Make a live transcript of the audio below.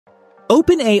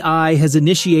OpenAI has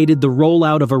initiated the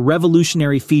rollout of a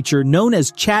revolutionary feature known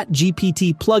as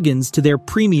ChatGPT Plugins to their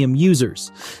premium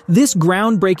users. This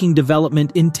groundbreaking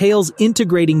development entails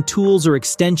integrating tools or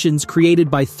extensions created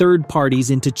by third parties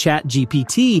into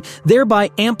ChatGPT, thereby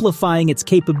amplifying its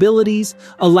capabilities,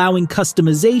 allowing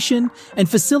customization, and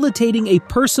facilitating a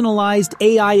personalized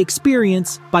AI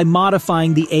experience by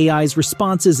modifying the AI's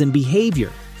responses and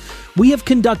behavior. We have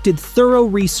conducted thorough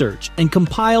research and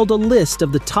compiled a list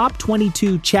of the top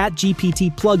 22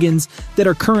 ChatGPT plugins that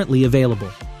are currently available.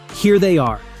 Here they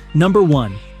are. Number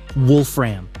 1.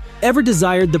 Wolfram. Ever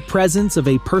desired the presence of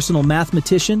a personal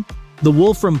mathematician? The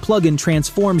Wolfram plugin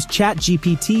transforms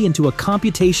ChatGPT into a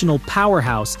computational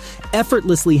powerhouse,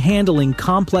 effortlessly handling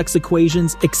complex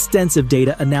equations, extensive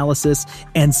data analysis,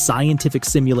 and scientific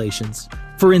simulations.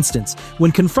 For instance,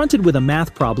 when confronted with a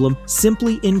math problem,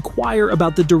 simply inquire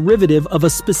about the derivative of a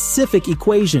specific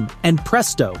equation, and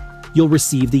presto, you'll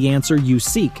receive the answer you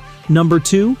seek. Number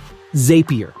 2.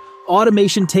 Zapier.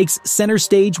 Automation takes center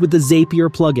stage with the Zapier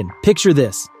plugin. Picture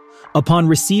this. Upon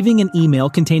receiving an email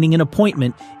containing an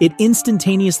appointment, it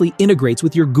instantaneously integrates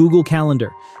with your Google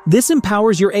Calendar. This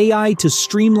empowers your AI to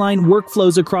streamline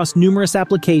workflows across numerous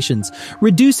applications,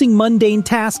 reducing mundane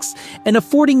tasks and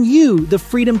affording you the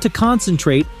freedom to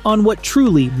concentrate on what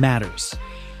truly matters.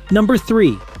 Number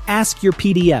 3. Ask Your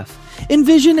PDF.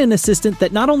 Envision an assistant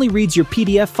that not only reads your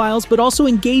PDF files but also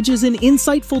engages in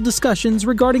insightful discussions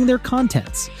regarding their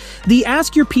contents. The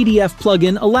Ask Your PDF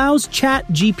plugin allows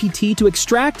ChatGPT to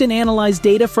extract and analyze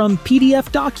data from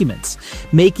PDF documents,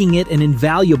 making it an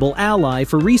invaluable ally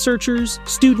for researchers,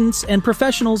 students, and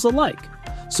professionals alike.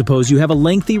 Suppose you have a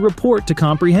lengthy report to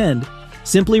comprehend.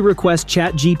 Simply request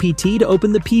ChatGPT to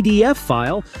open the PDF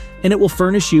file, and it will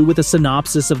furnish you with a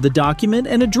synopsis of the document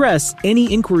and address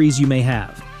any inquiries you may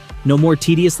have. No more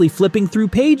tediously flipping through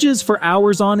pages for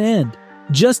hours on end.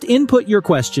 Just input your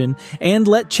question and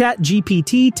let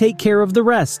ChatGPT take care of the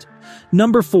rest.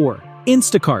 Number 4.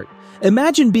 Instacart.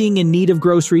 Imagine being in need of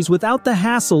groceries without the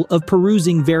hassle of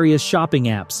perusing various shopping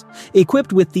apps.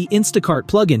 Equipped with the Instacart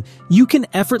plugin, you can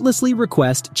effortlessly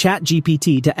request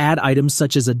ChatGPT to add items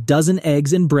such as a dozen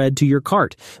eggs and bread to your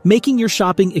cart, making your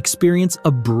shopping experience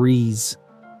a breeze.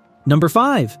 Number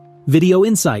 5. Video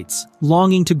insights.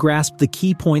 Longing to grasp the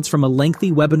key points from a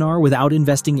lengthy webinar without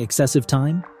investing excessive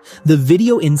time? The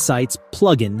Video Insights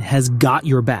plugin has got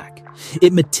your back.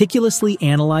 It meticulously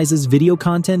analyzes video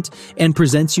content and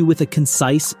presents you with a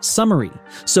concise summary.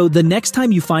 So the next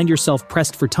time you find yourself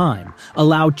pressed for time,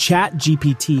 allow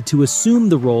ChatGPT to assume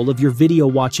the role of your video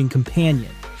watching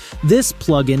companion. This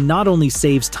plugin not only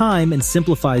saves time and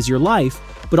simplifies your life,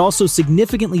 but also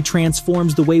significantly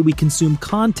transforms the way we consume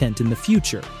content in the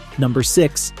future. Number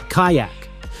 6. Kayak.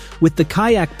 With the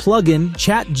Kayak plugin,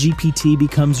 ChatGPT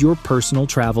becomes your personal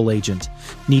travel agent.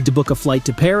 Need to book a flight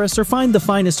to Paris or find the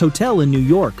finest hotel in New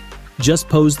York? Just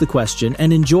pose the question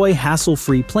and enjoy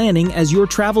hassle-free planning as your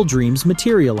travel dreams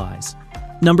materialize.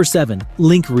 Number 7.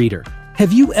 Link Reader.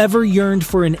 Have you ever yearned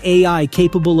for an AI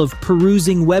capable of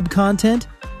perusing web content?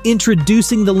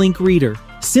 Introducing the Link Reader.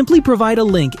 Simply provide a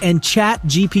link and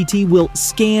ChatGPT will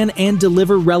scan and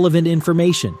deliver relevant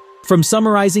information. From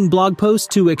summarizing blog posts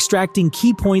to extracting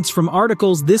key points from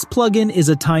articles, this plugin is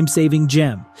a time-saving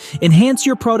gem. Enhance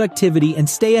your productivity and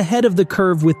stay ahead of the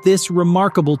curve with this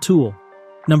remarkable tool.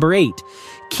 Number 8.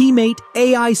 Keymate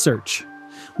AI Search.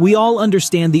 We all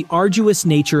understand the arduous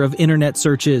nature of internet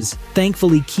searches.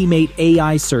 Thankfully, Keymate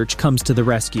AI Search comes to the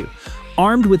rescue.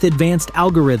 Armed with advanced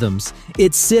algorithms,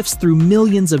 it sifts through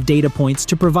millions of data points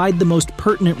to provide the most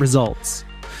pertinent results.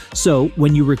 So,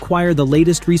 when you require the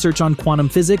latest research on quantum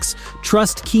physics,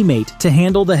 trust Keymate to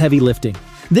handle the heavy lifting.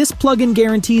 This plugin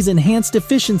guarantees enhanced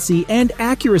efficiency and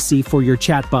accuracy for your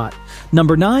chatbot.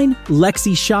 Number 9.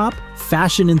 Lexi Shop.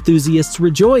 Fashion enthusiasts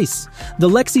rejoice. The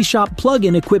Lexi Shop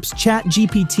plugin equips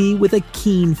ChatGPT with a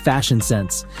keen fashion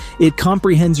sense. It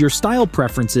comprehends your style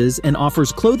preferences and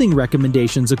offers clothing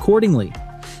recommendations accordingly.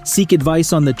 Seek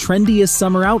advice on the trendiest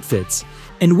summer outfits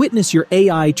and witness your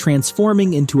AI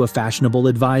transforming into a fashionable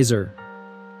advisor.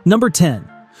 Number 10.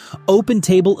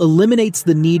 OpenTable eliminates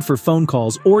the need for phone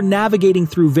calls or navigating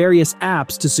through various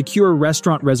apps to secure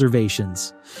restaurant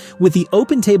reservations. With the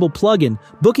OpenTable plugin,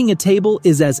 booking a table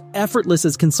is as effortless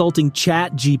as consulting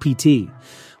ChatGPT.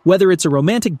 Whether it's a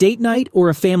romantic date night or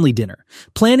a family dinner,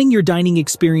 planning your dining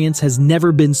experience has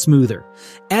never been smoother.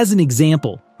 As an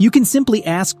example, you can simply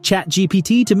ask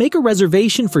ChatGPT to make a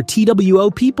reservation for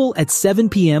TWO people at 7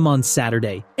 p.m. on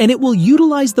Saturday, and it will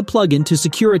utilize the plugin to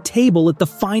secure a table at the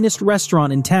finest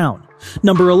restaurant in town.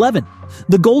 Number 11.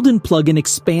 The Golden plugin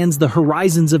expands the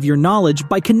horizons of your knowledge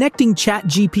by connecting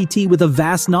ChatGPT with a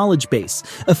vast knowledge base,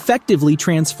 effectively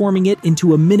transforming it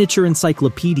into a miniature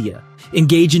encyclopedia.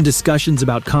 Engage in discussions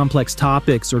about complex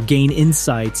topics or gain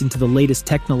insights into the latest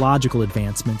technological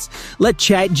advancements. Let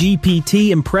ChatGPT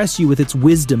impress you with its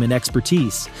wisdom and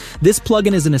expertise. This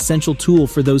plugin is an essential tool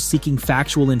for those seeking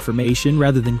factual information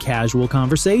rather than casual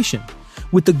conversation.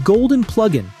 With the Golden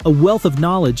plugin, a wealth of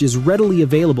knowledge is readily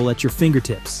available at your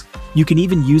fingertips. You can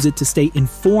even use it to stay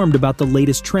informed about the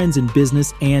latest trends in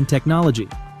business and technology.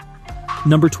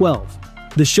 Number 12.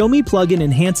 The ShowMe plugin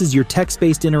enhances your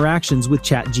text-based interactions with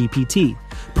ChatGPT,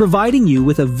 providing you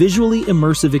with a visually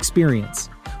immersive experience.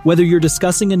 Whether you're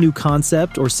discussing a new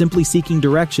concept or simply seeking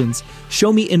directions,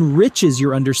 ShowMe enriches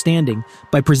your understanding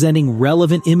by presenting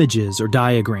relevant images or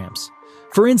diagrams.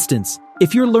 For instance,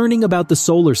 if you're learning about the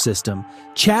solar system,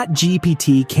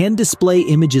 ChatGPT can display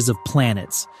images of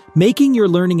planets, making your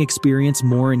learning experience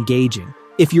more engaging.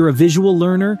 If you're a visual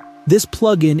learner, this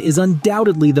plugin is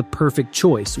undoubtedly the perfect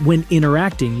choice when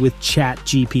interacting with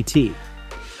ChatGPT.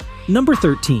 Number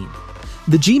 13.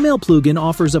 The Gmail plugin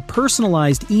offers a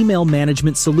personalized email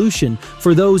management solution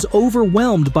for those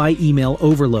overwhelmed by email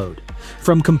overload.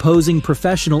 From composing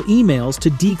professional emails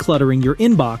to decluttering your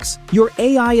inbox, your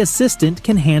AI assistant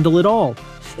can handle it all.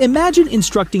 Imagine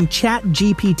instructing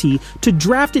ChatGPT to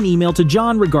draft an email to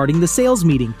John regarding the sales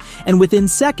meeting, and within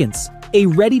seconds, a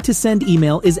ready-to-send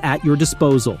email is at your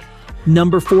disposal.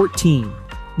 Number 14.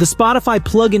 The Spotify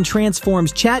plugin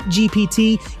transforms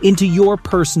ChatGPT into your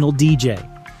personal DJ.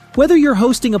 Whether you're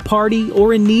hosting a party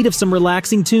or in need of some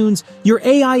relaxing tunes, your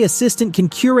AI assistant can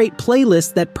curate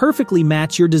playlists that perfectly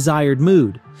match your desired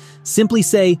mood. Simply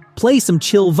say, "Play some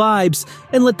chill vibes,"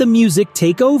 and let the music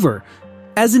take over.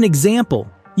 As an example,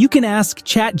 you can ask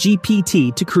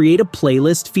ChatGPT to create a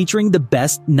playlist featuring the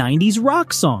best 90s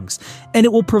rock songs, and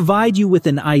it will provide you with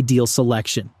an ideal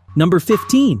selection. Number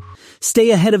 15.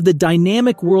 Stay ahead of the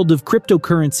dynamic world of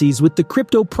cryptocurrencies with the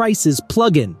Crypto Prices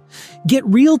plugin. Get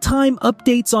real-time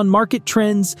updates on market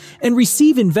trends and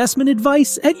receive investment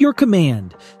advice at your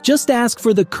command. Just ask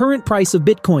for the current price of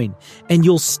Bitcoin, and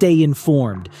you'll stay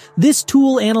informed. This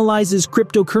tool analyzes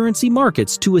cryptocurrency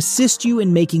markets to assist you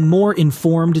in making more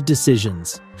informed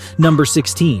decisions. Number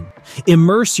 16.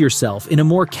 Immerse yourself in a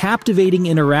more captivating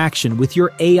interaction with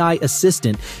your AI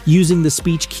assistant using the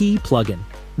Speech Key plugin.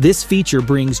 This feature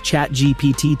brings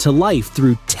ChatGPT to life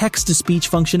through text-to-speech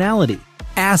functionality.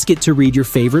 Ask it to read your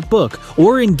favorite book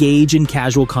or engage in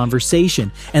casual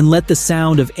conversation, and let the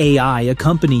sound of AI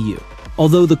accompany you.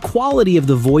 Although the quality of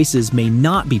the voices may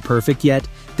not be perfect yet,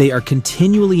 they are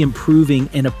continually improving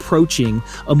and approaching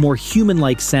a more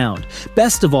human-like sound.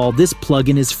 Best of all, this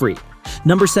plugin is free.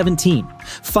 Number 17.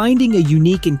 Finding a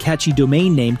unique and catchy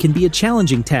domain name can be a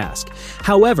challenging task.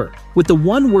 However, with the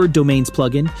One-Word Domains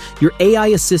plugin, your AI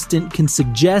assistant can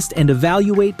suggest and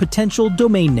evaluate potential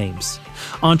domain names.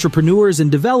 Entrepreneurs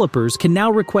and developers can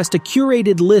now request a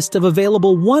curated list of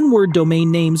available one-word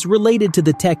domain names related to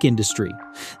the tech industry.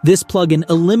 This plugin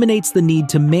eliminates the need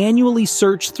to manually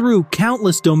search through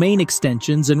countless domain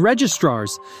extensions and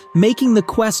registrars, making the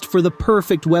quest for the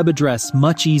perfect web address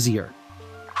much easier.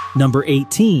 Number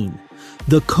 18.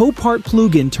 The Copart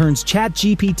plugin turns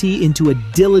ChatGPT into a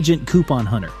diligent coupon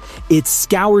hunter. It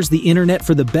scours the internet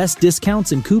for the best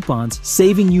discounts and coupons,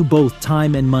 saving you both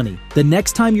time and money. The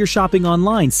next time you're shopping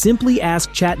online, simply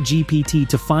ask ChatGPT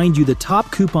to find you the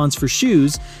top coupons for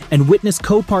shoes and witness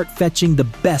Copart fetching the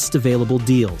best available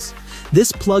deals.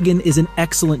 This plugin is an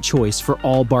excellent choice for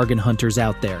all bargain hunters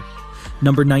out there.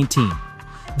 Number 19.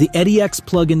 The EDDIEX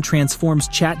plugin transforms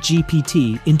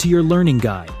ChatGPT into your learning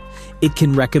guide. It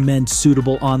can recommend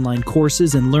suitable online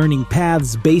courses and learning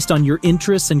paths based on your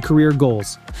interests and career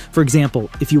goals. For example,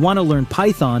 if you want to learn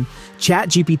Python,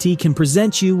 ChatGPT can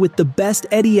present you with the best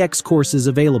EDDIEX courses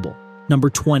available.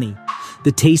 Number 20.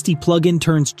 The Tasty plugin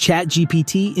turns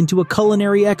ChatGPT into a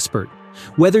culinary expert.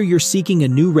 Whether you're seeking a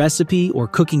new recipe or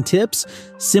cooking tips,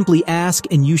 simply ask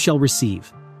and you shall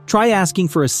receive. Try asking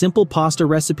for a simple pasta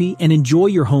recipe and enjoy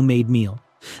your homemade meal.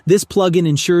 This plugin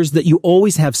ensures that you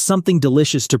always have something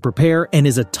delicious to prepare and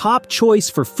is a top choice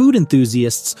for food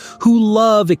enthusiasts who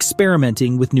love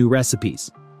experimenting with new recipes.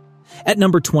 At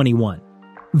number 21,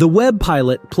 the Web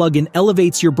Pilot plugin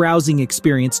elevates your browsing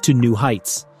experience to new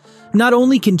heights. Not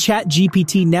only can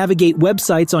ChatGPT navigate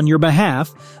websites on your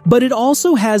behalf, but it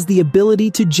also has the ability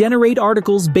to generate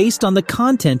articles based on the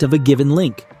content of a given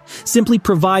link. Simply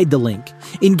provide the link,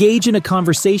 engage in a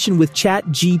conversation with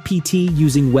ChatGPT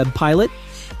using Web Pilot,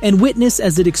 and witness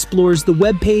as it explores the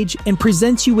web page and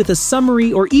presents you with a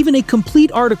summary or even a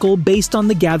complete article based on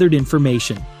the gathered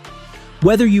information.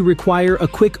 Whether you require a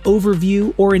quick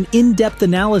overview or an in-depth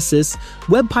analysis,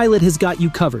 WebPilot has got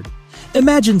you covered.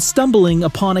 Imagine stumbling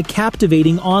upon a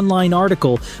captivating online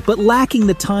article, but lacking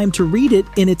the time to read it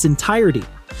in its entirety.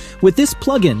 With this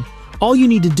plugin, all you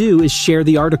need to do is share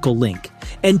the article link,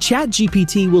 and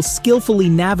ChatGPT will skillfully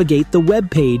navigate the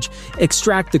web page,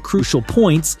 extract the crucial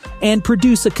points, and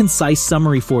produce a concise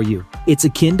summary for you. It's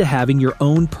akin to having your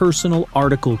own personal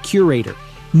article curator.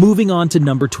 Moving on to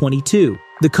number 22.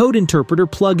 The Code Interpreter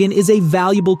plugin is a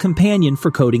valuable companion for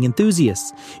coding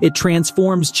enthusiasts. It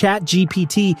transforms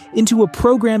ChatGPT into a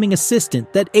programming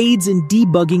assistant that aids in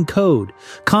debugging code,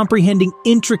 comprehending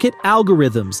intricate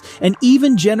algorithms, and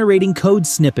even generating code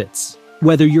snippets.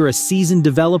 Whether you're a seasoned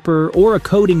developer or a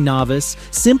coding novice,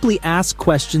 simply ask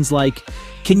questions like,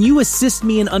 "Can you assist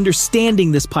me in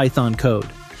understanding this Python code?"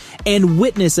 and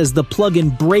witness as the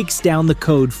plugin breaks down the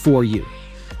code for you.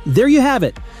 There you have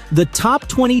it, the top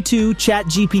 22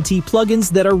 ChatGPT plugins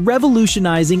that are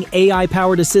revolutionizing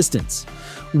AI-powered assistants.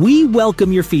 We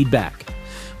welcome your feedback.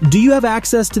 Do you have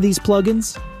access to these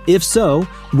plugins? If so,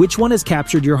 which one has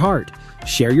captured your heart?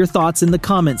 Share your thoughts in the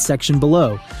comments section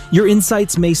below. Your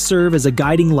insights may serve as a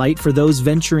guiding light for those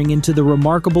venturing into the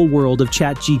remarkable world of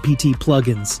ChatGPT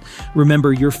plugins.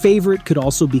 Remember, your favorite could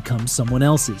also become someone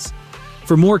else's.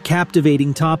 For more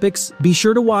captivating topics, be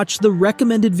sure to watch the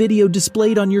recommended video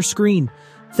displayed on your screen.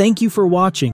 Thank you for watching.